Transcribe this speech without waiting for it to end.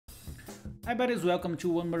Hi buddies, welcome to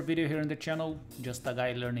one more video here on the channel. Just a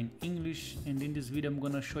guy learning English, and in this video I'm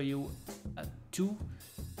gonna show you a tool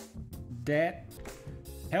that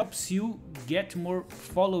helps you get more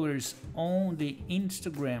followers on the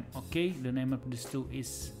Instagram. Okay, the name of this tool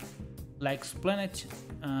is Likes Planet.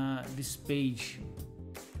 This page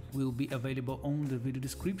will be available on the video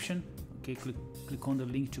description. Okay, click on the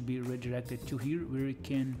link to be redirected to here where you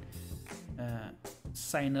can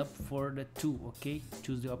sign up for the tool. Okay,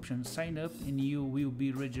 choose the option sign up and you will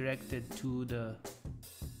be redirected to the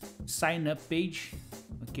sign up page.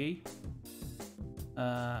 Okay,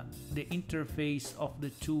 the interface of the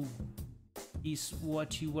tool is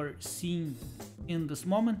what you are seeing in this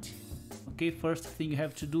moment. Okay, first thing you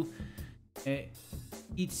have to do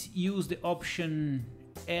it's use the option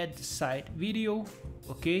add site video.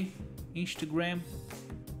 Okay, Instagram,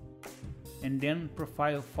 and then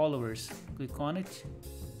profile followers. Click on it.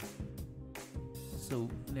 So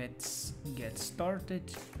let's get started.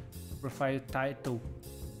 Profile title,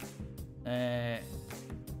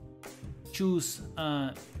 choose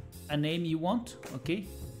a name you want. Okay,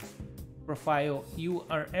 profile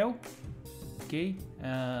URL. Okay,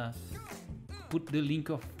 put the link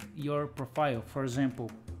of your profile. For example,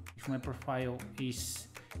 if my profile is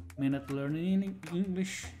Minute Learning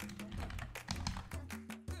English,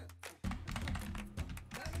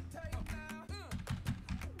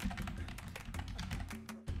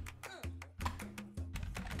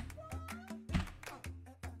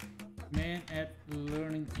 Man at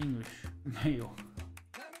Learning English, male.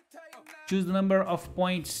 Choose the number of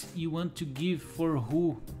points you want to give for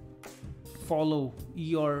who follow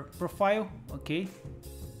your profile. Okay,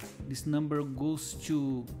 this number goes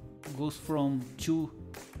from 2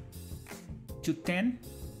 to 10.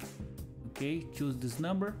 Okay, choose this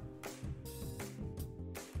number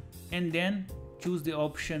and then choose the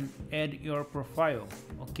option add your profile.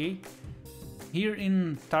 Okay, here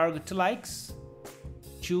in target likes,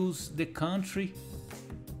 choose the country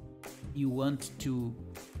you want to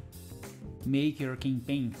make your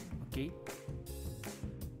campaign. Okay,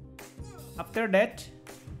 after that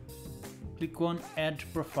click on add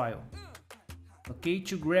profile. Okay,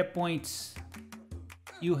 to grab points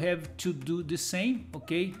you have to do the same.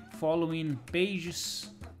 Okay, following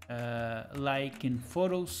pages, liking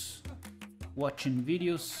photos, watching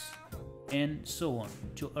videos, and so on.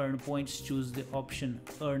 To earn points, choose the option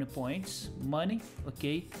earn points, money.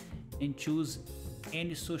 Okay, and choose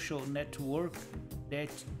any social network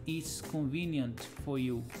that is convenient for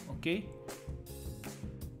you. Okay,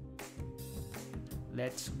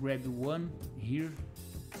 let's grab one here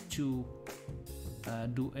to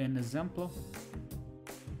do an example.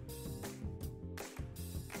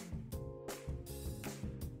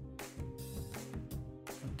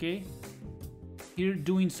 Okay, here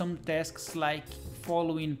doing some tasks like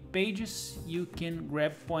following pages, you can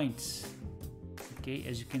grab points. Okay,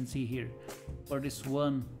 as you can see here, for this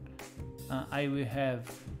one I will have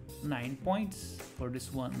 9 points, for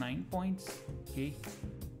this one 9 points. Okay,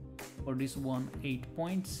 for this one 8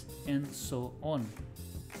 points, and so on.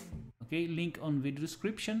 Okay, link on video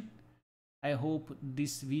description. I hope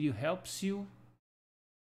this video helps you.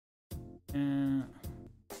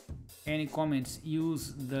 Any comments,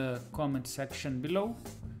 use the comment section below,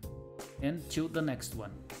 and till the next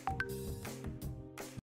one.